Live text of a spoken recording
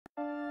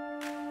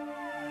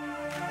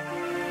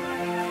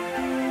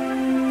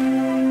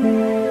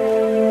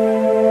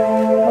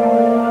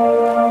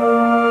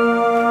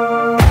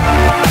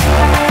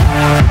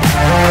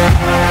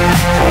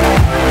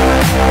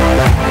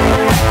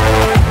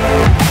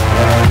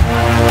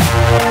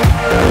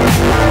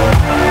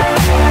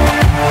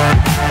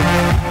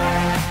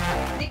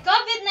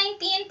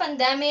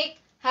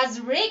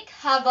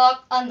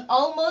havoc on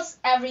almost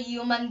every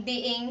human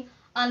being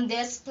on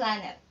this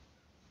planet.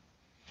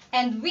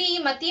 And we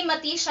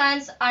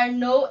mathematicians are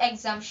no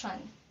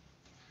exemption.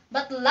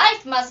 But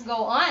life must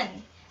go on,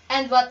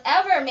 and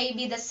whatever may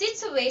be the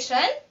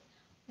situation,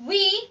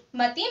 we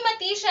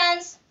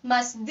mathematicians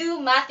must do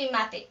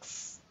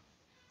mathematics.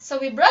 So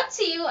we brought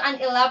to you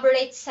an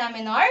elaborate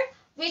seminar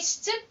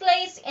which took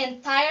place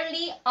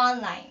entirely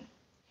online.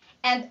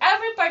 And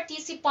every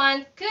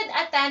participant could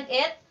attend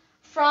it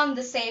from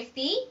the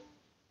safety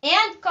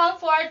and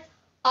comfort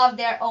of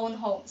their own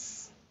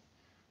homes.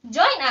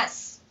 Join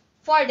us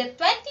for the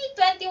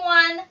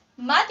 2021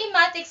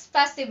 Mathematics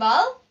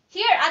Festival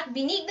here at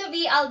Benigno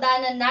V.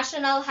 Aldana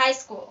National High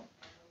School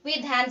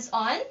with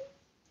hands-on,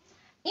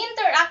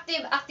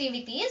 interactive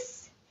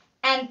activities,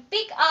 and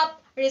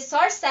pick-up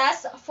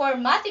resources for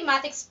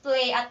mathematics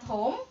play at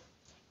home,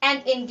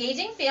 and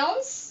engaging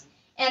films,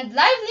 and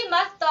lively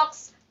math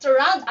talks to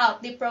round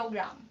out the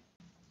program.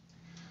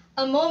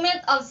 A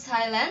moment of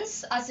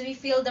silence as we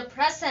feel the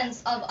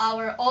presence of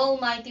our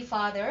Almighty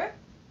Father,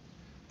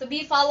 to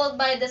be followed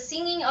by the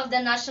singing of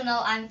the National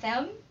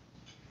Anthem,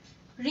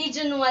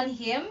 Region 1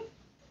 Hymn,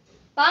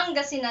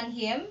 Pangasinan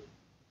Hymn,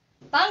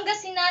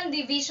 Pangasinan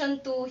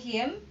Division 2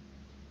 Hymn,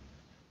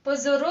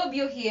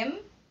 Pozorobio Hymn,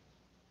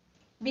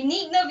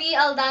 Benigno V.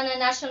 Aldana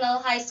National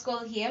High School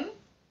Hymn,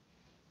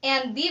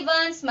 and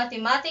Vivan's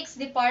Mathematics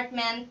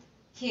Department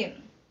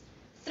Hymn,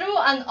 through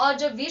an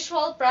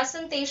audiovisual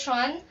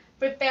presentation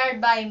prepared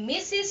by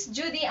Mrs.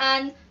 Judy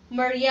Ann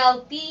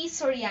Muriel P.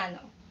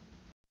 Soriano.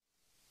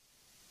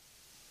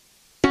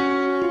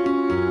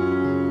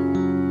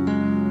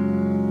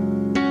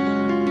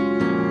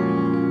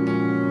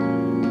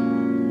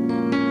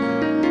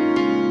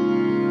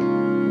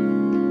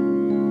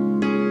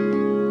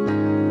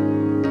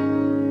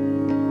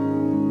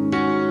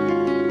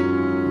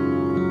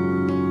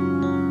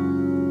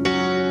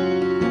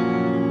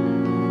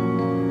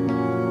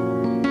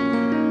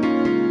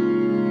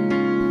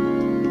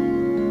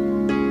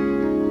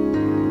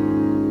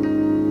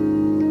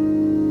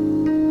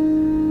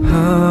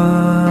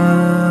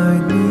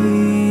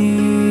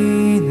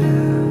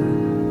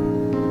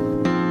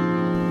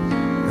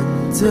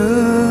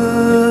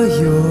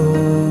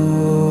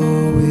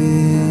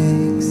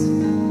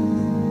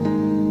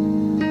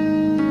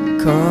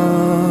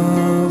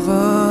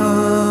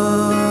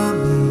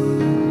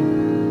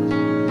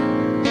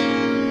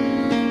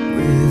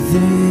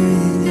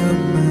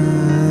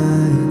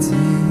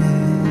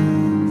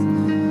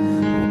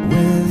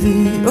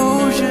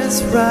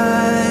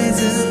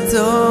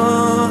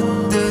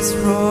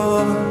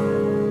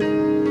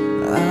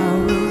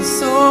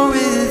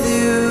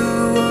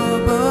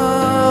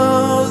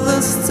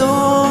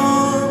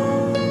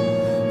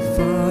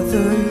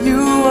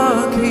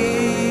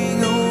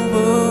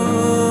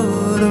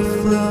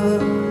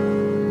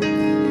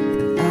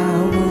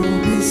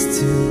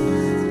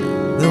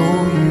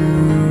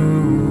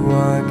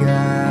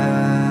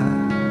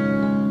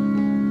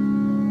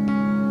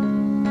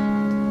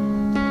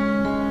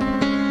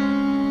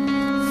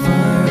 For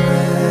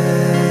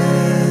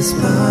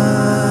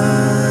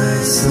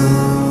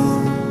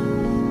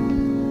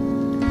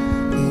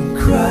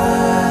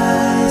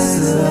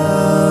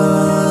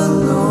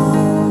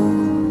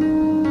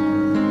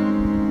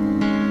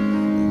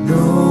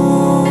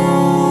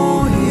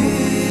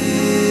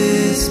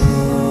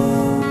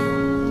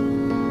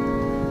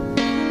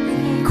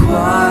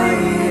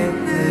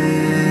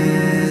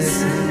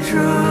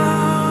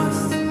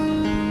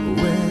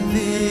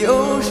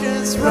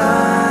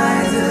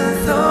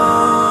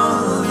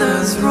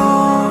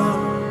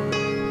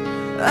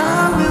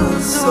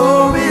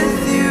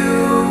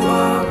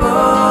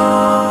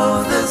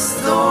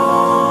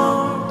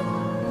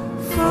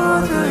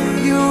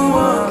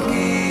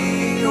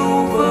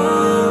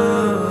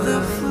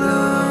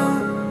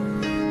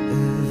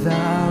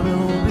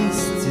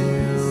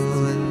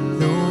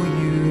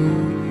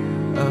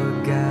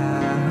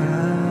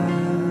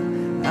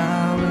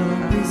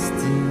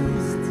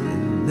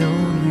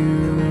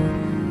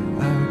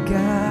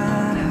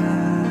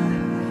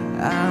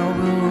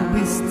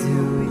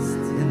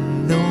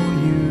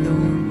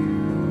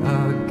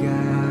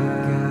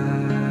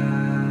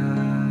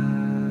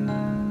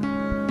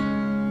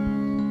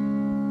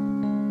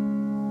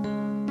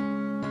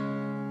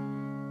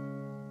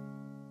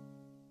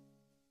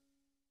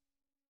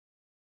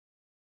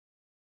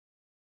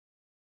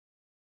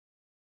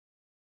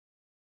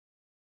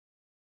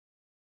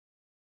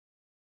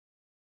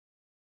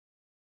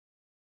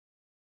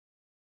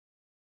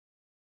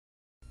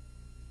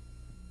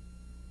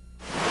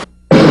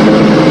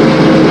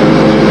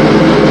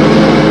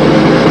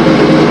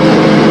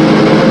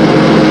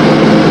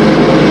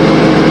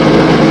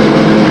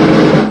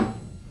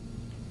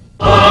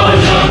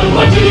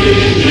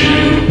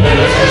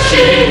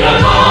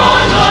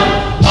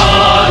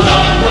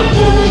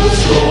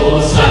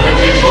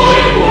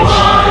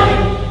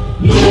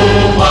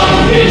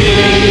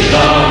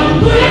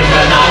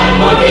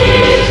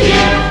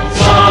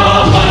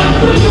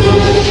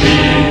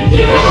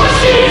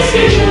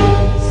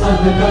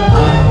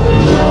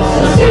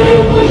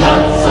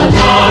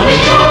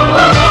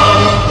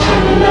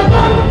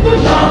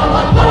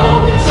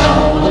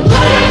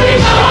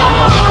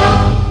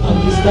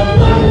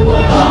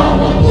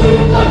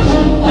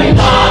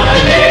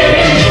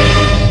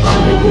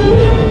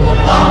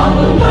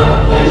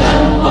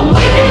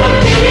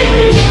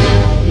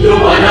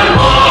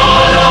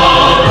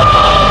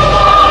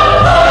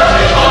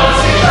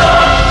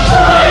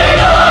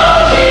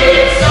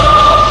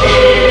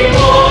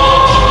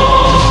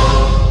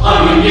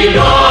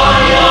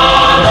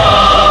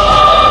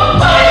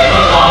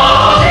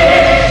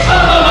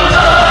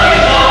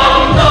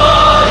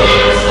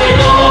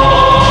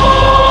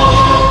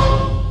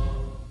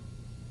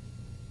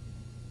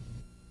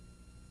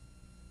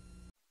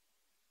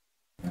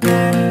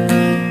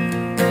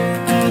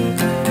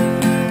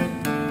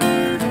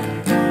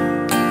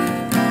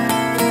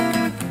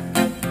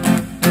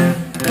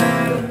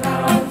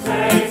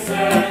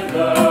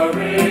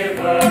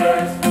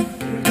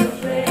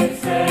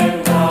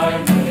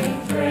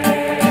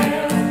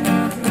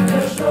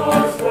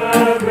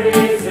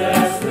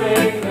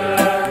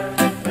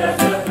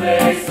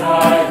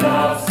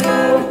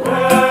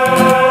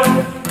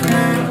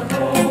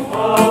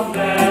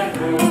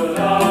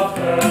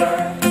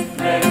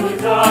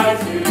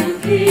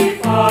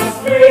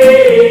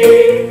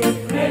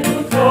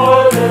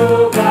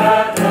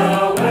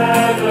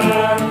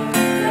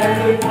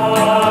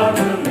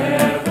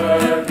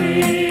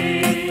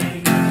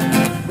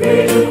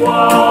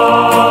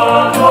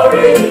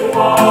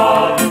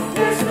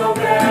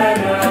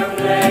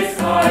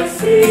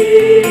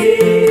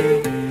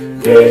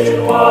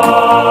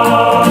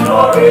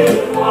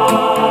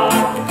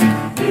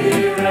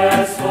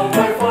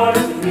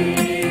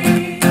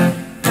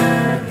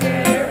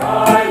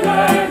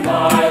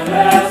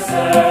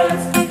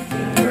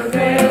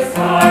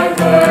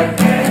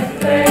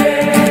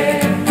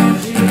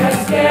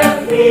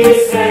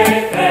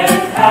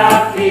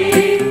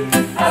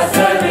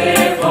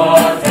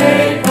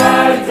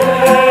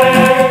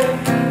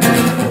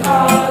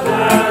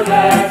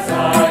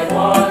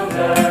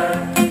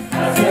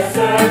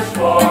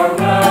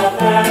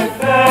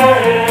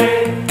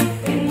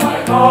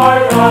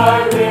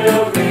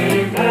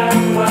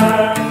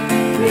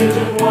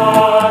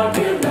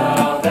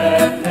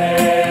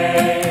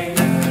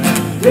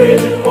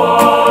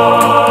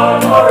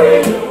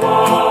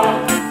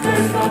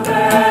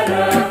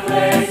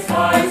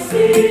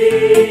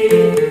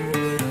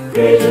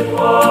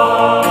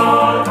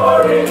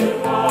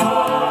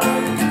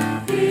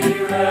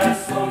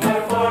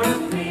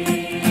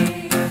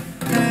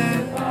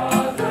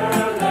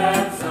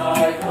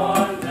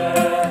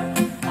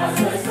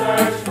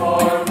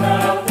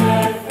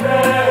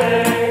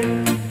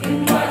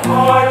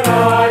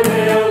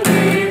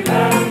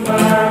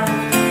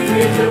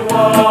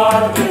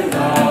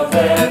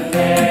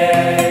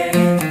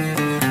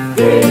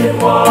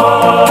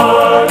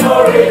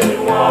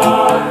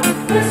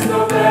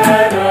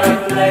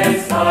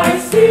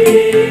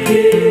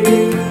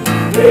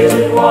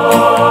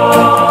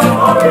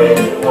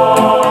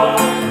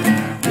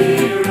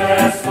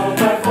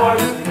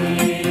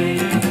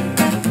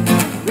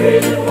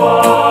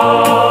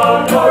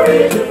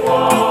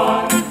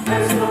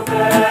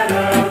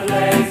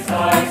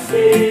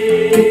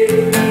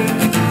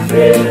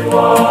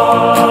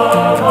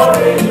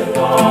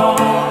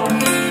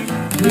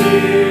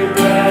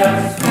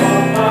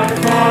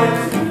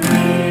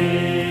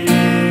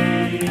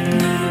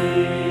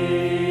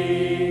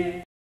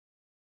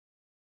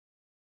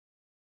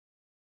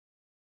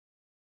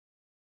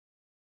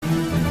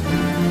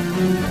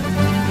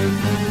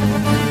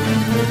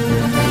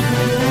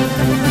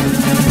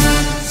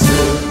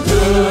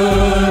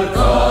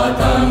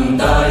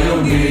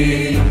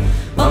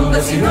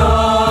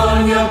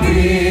pangasinan niya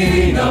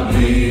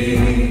binabli.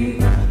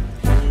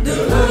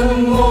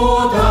 Daan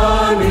mo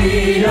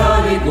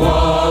taniya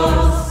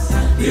ligwas,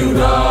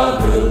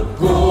 diuragod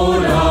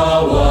ko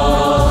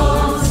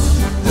lawas.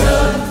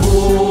 Dan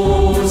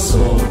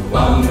puso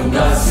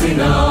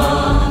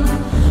pangasinan,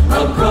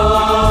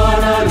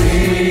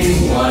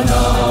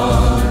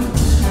 agkanalingwanan.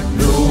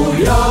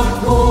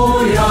 Luyak ko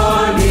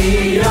yan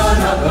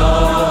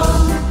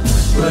iyanagan,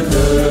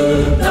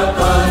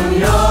 pedegdakan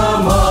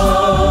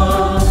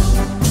yaman.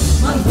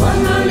 Mantuan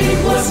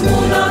naligwas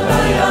mula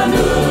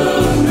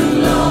tayaneng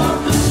nela,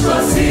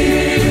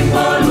 kasih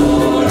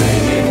baluri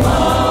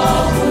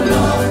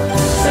mapula.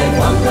 Say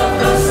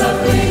pangkakasat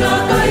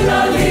pinatay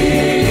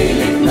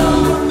nalilit na,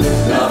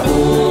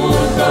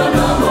 labut ka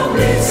na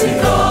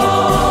mabresika.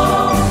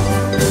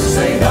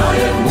 Say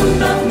dayag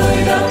mundak na'y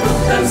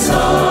datuktan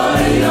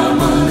say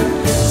yaman,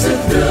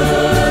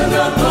 sedeng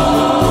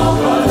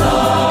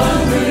nakapalan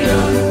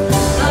ngayon.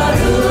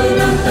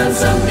 Karunan tan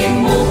samping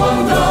mo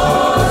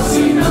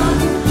pangkasinan,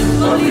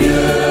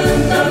 pagyan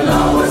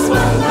talawas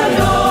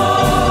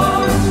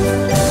pangkayan.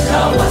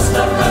 Lawas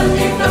takkan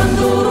ikang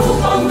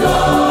duro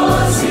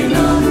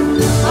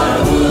pangkasinan,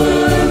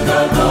 arwen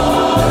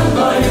kakal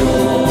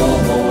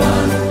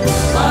bayubuan.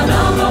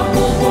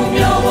 Panangapupong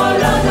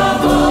yawala na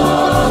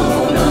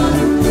bangunan,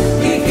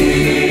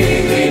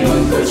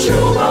 ikikinon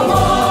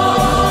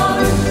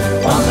kusyupaman.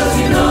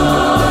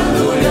 Pangkasinan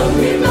luyang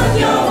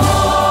minanyawan.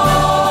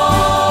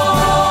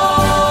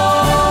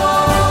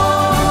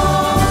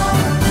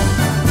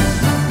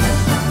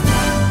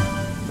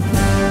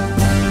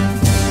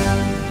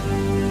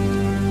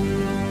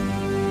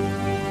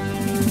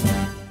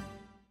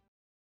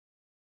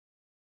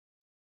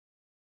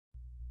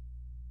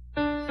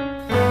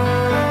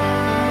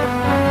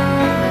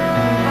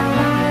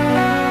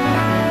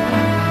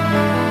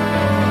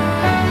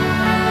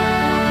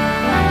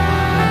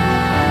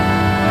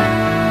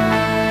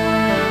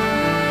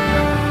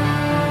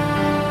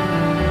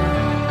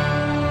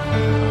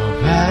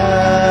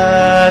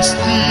 Vast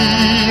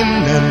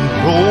and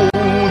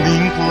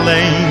rolling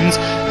plains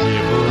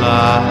give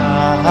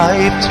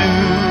life to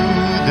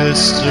the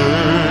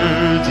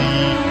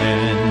sturdy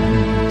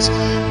ends.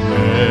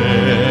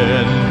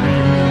 Men,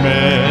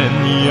 women,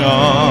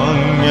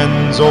 young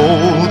and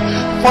old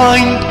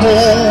find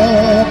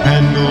hope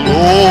and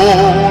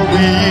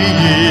glory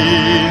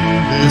in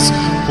this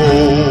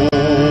fold.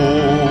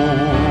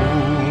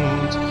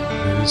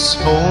 This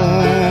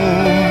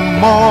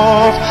home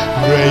of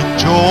great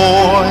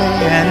joy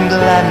and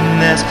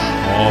gladness,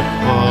 of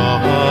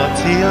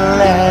fertile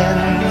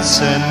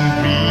lands and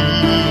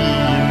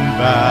green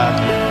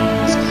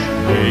valleys,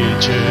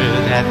 nature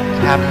that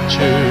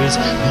captures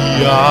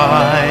the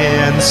eye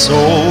and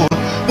soul,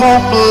 oh,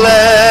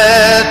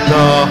 fled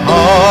the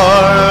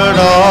heart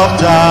of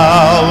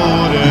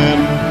doubt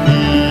and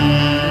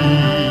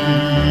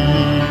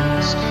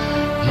peace.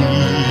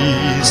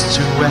 East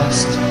to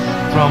west,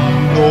 from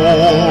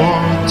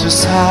north to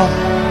south,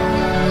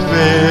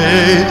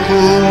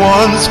 faithful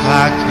ones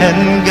pack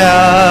and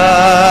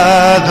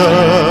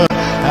gather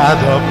at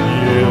the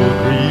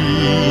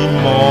pilgrim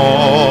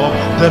of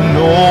the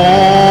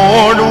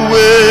North,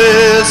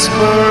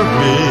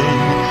 whispering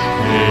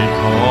a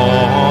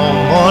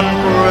common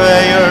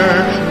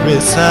prayer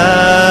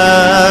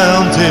resounding.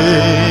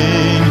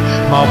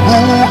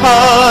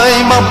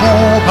 Mabuhay,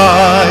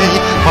 mabuhay,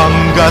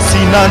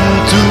 Pangasinan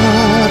to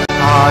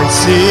I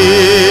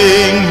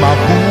sing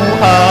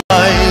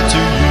mabuhay to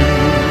you.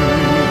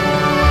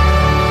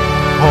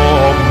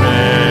 Oh,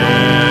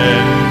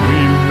 men,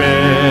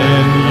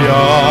 women,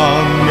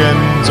 young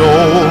and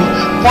old,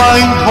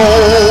 find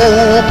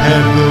hope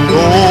and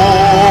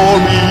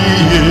glory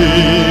in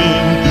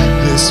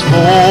this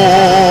fold.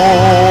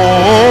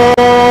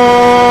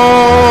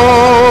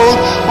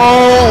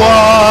 Oh,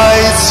 I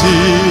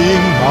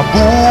sing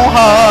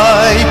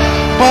mabuhay,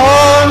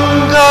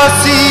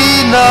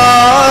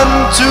 Pangasinan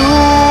too.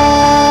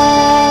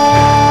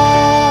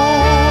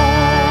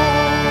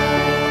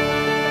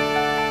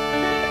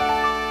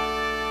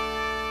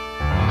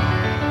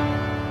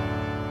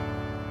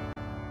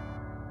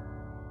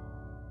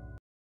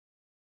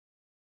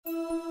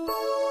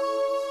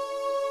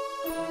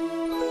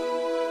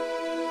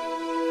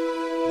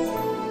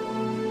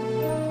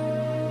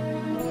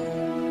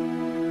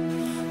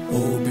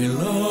 Oh,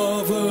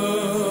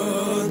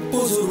 beloved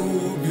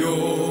Posorubio,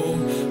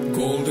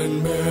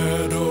 golden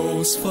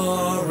meadows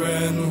far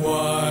and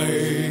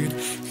wide,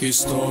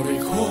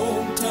 historic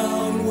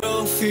hometown,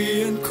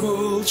 wealthy and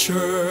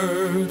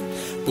cultured,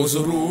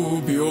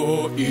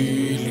 Posorubio,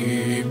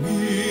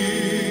 Ilimi.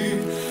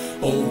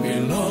 Oh,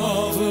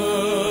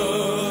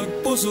 beloved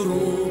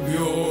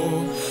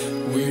Posorubio,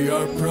 we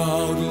are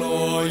proud,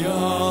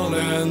 loyal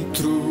and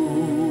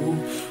true,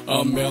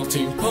 a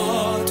melting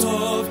pot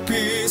of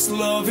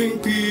peace-loving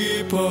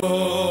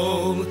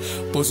people.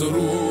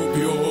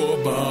 Posorubio,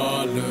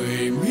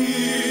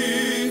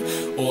 Balay-mi,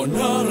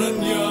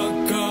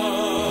 Onaranyaka.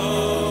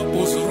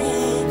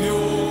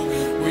 Posorubio,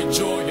 with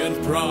joy and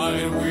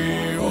pride we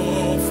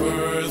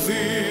offer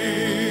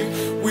thee.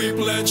 We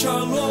pledge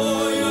our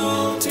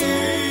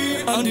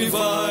loyalty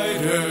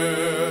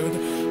undivided,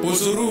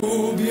 was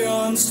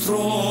Rubian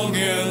strong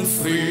and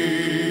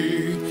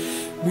free.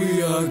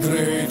 We are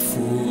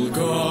grateful,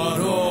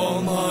 God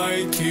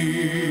Almighty,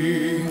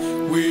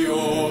 we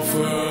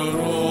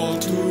offer all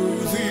to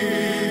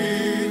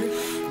Thee.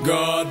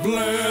 God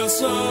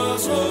bless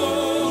us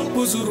all,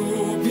 was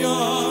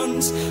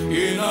Rubians,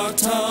 in our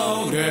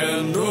town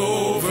and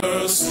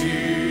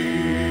overseas.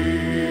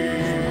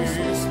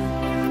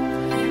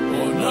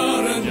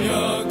 Honoran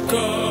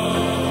Yaka,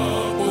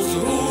 was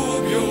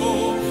Rubio,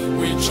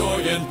 with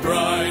joy and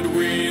pride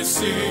we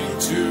sing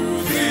to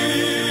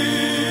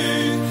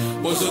Thee.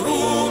 Was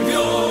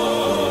Rubio,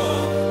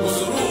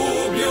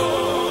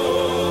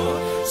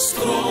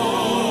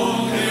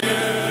 strong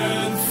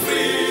and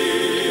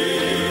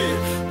free.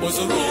 Was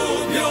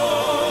Rubio,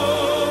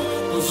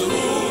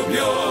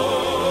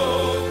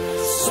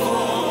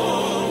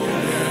 strong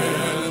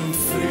and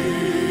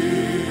free.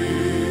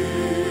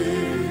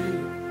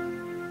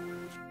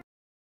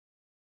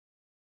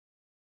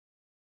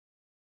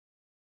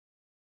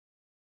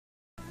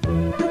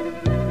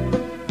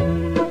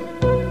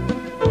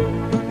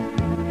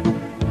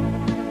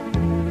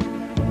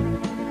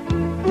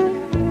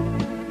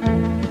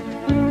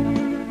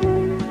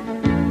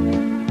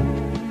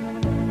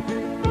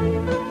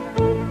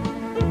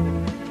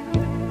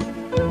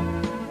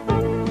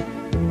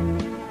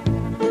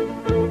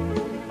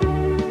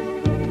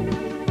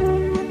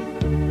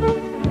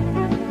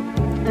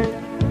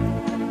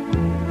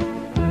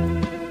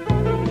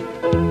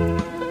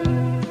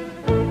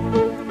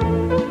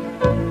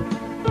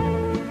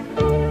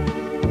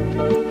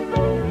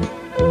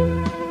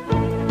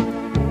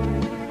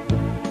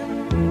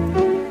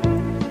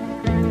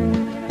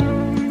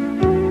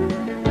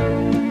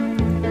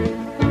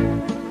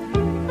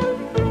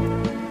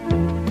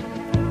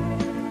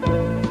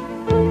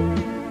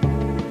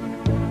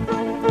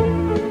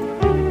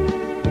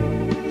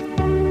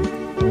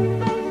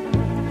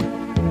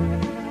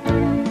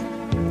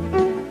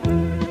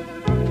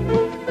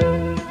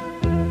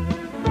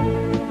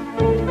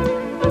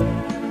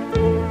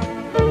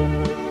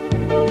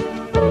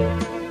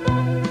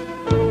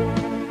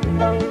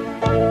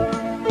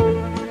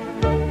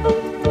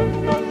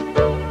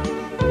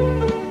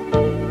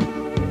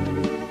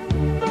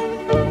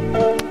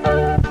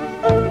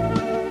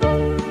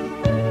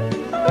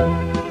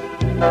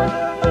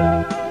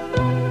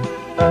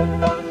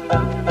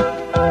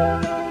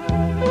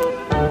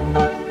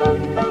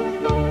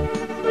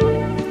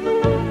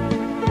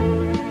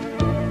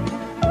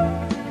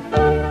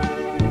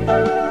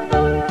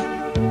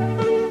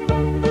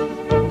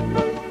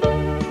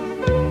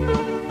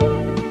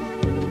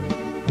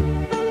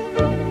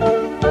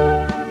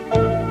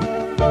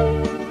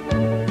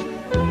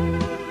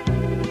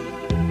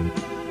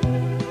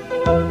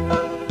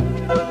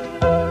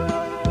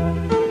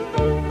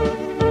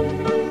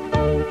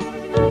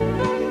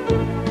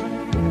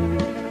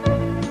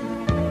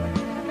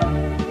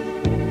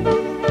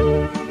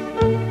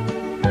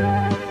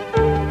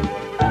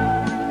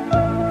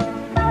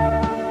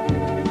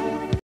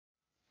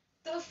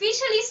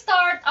 Officially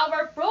start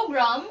our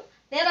program,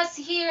 let us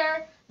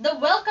hear the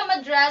welcome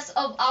address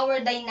of our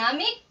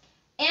dynamic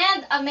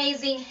and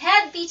amazing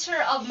head teacher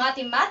of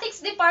mathematics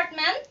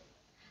department,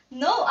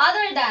 no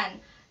other than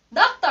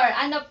Dr.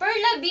 Ana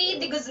Perla B.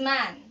 de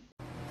Guzman.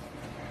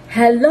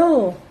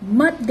 Hello,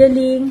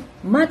 Matgaling,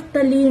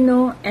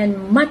 Matalino, and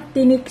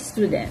Matinik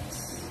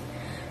students.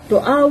 To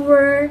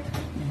our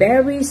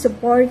very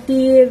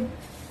supportive,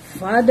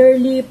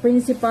 fatherly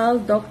principal,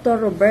 Dr.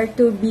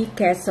 Roberto B.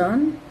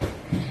 Quezon,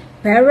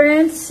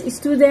 parents,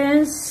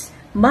 students,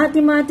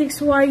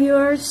 mathematics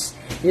warriors,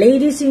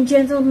 ladies and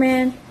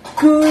gentlemen,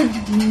 good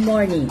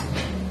morning.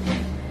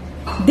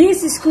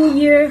 This school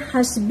year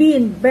has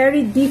been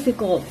very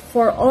difficult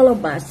for all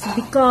of us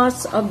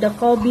because of the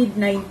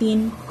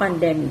COVID-19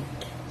 pandemic.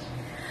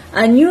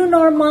 A new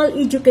normal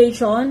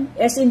education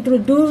is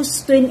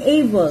introduced to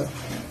enable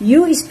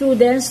you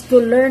students to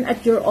learn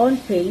at your own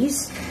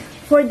pace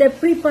for the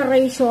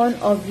preparation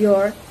of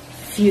your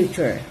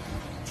future.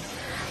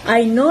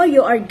 I know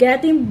you are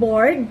getting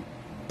bored,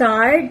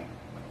 tired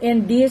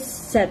in this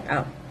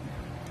setup.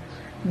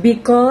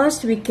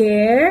 Because we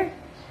care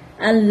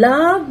and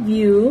love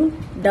you,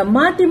 the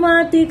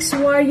mathematics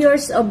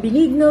warriors of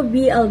Benigno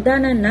B.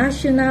 Aldana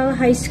National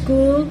High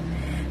School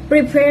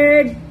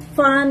prepared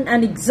fun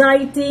and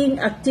exciting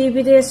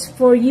activities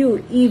for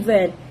you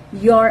even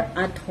you're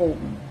at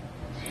home.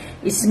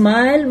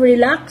 Smile,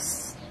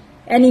 relax,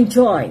 and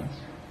enjoy.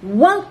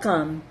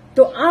 Welcome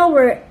to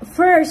our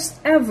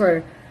first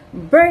ever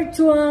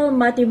Virtual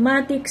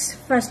Mathematics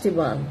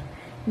Festival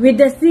with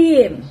the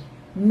theme,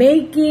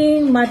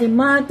 Making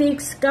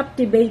Mathematics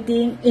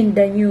Captivating in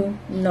the New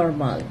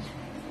Normal.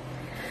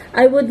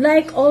 I would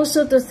like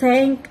also to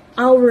thank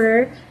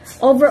our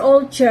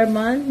overall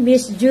chairman,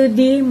 Miss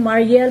Judy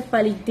Mariel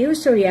Paligtio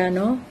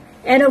Soriano,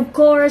 and of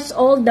course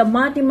all the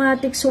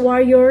mathematics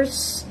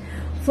warriors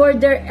for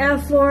their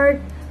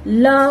effort,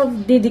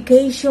 love,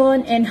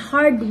 dedication, and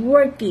hard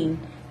working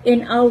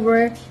in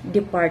our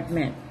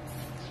department.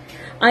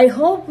 I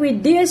hope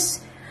with this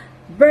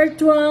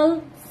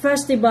virtual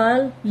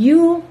festival,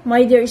 you,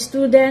 my dear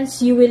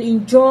students, you will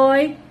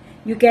enjoy,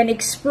 you can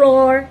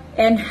explore,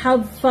 and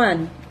have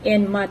fun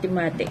in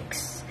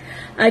mathematics.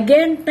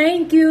 Again,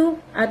 thank you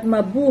at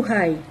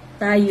mabuhay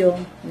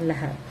tayong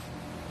lahat.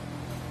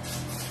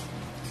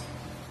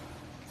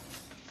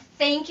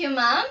 Thank you,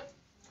 ma'am.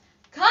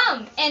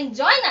 Come and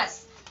join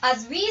us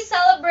as we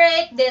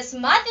celebrate this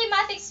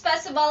Mathematics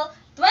Festival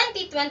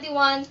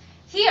 2021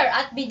 here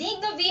at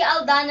Benigno V.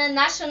 Aldana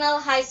National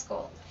High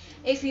School.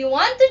 If you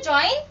want to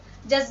join,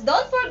 just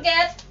don't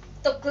forget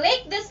to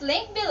click this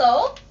link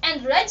below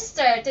and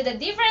register to the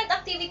different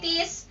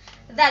activities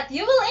that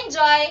you will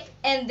enjoy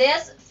in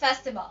this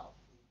festival.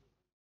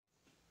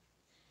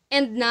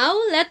 And now,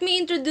 let me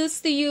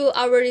introduce to you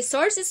our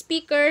resource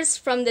speakers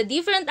from the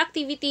different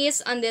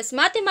activities on this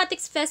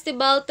Mathematics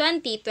Festival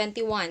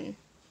 2021.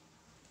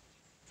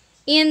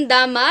 In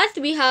Damath,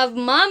 we have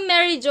Ma'am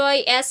Mary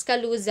Joy S.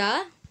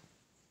 Caluza.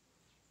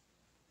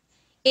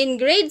 In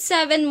Grade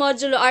 7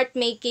 Modulo Art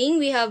Making,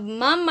 we have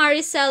Ma'am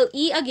Maricel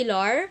E.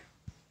 Aguilar.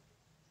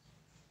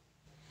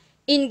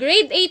 In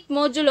Grade 8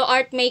 Modulo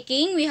Art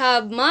Making, we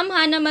have Ma'am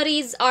Hannah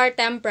Mariz R.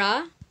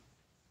 Tempra.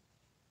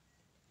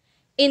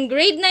 In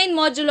Grade 9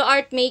 Modulo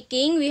Art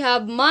Making, we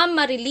have Ma'am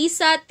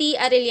Marilisa T.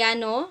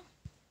 Arellano.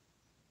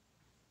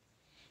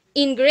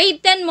 In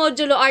Grade 10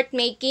 Modulo Art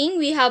Making,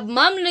 we have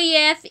Ma'am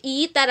Luyeth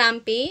E.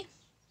 Tarampi.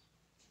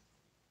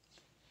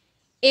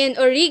 In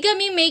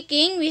Origami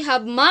Making, we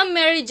have Ma'am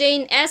Mary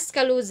Jane S.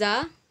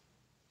 Caluza.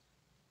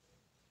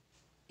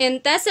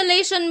 In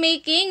Tessellation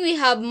Making, we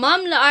have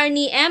Ma'am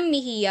Laarni M.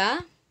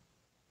 Mejia.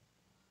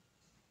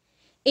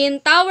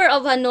 In Tower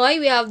of Hanoi,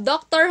 we have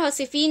Dr.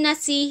 Josefina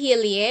C.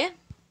 Hilye.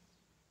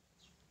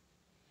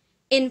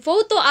 In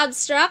Photo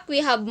Abstract, we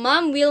have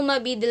Ma'am Wilma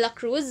B. de la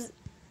Cruz.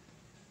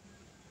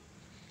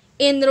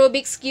 In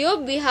Rubik's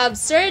Cube, we have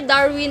Sir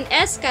Darwin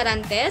S.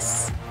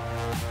 Carantes.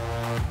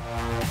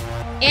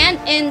 And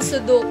in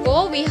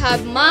Sudoku, we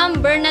have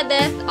Ma'am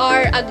Bernadette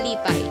R.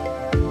 Aglipay.